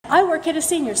I work at a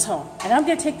senior's home, and I'm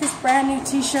going to take this brand new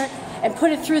t-shirt and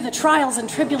put it through the trials and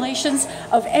tribulations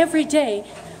of every day.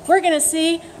 We're going to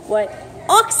see what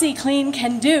OxiClean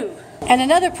can do. And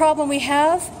another problem we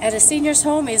have at a senior's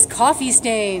home is coffee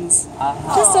stains.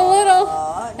 Just a little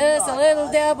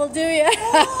dab will do ya.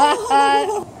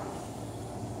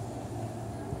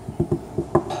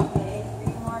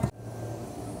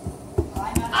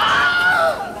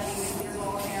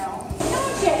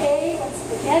 Don't you hate when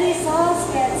spaghetti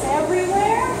sauce gets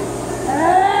everywhere?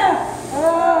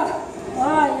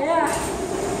 Oh yeah.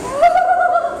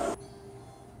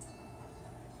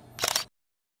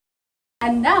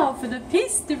 And now for the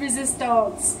piece de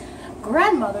resistance.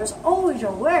 Grandmothers always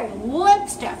are wearing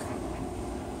lipstick.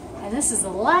 And this is the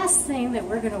last thing that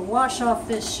we're going to wash off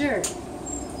this shirt.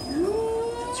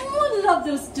 I love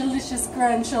those delicious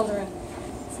grandchildren.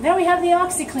 So now we have the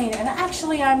OxiClean, and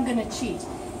actually I'm going to cheat.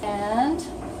 And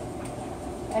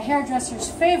a hairdresser's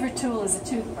favorite tool is a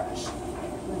toothbrush.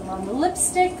 Put on the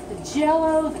lipstick, the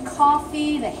jello, the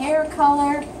coffee, the hair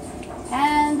color,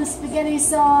 and the spaghetti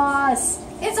sauce.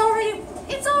 It's already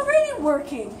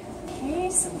working. Okay,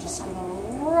 so I'm just going to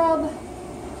rub.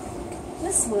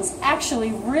 This was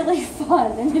actually really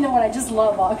fun, and you know what, I just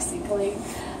love OxiClean.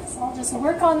 So I'll just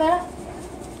work on that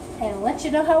and let you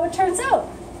know how it turns out.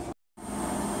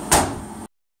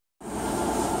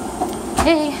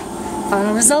 Okay,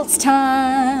 final results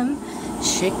time.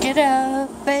 Shake it up,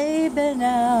 baby,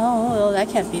 now. Oh, that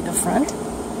can't be the front.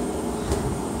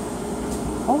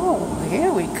 Oh,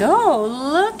 here we go.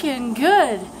 Looking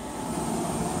good.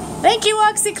 Thank you,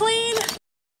 OxiClean.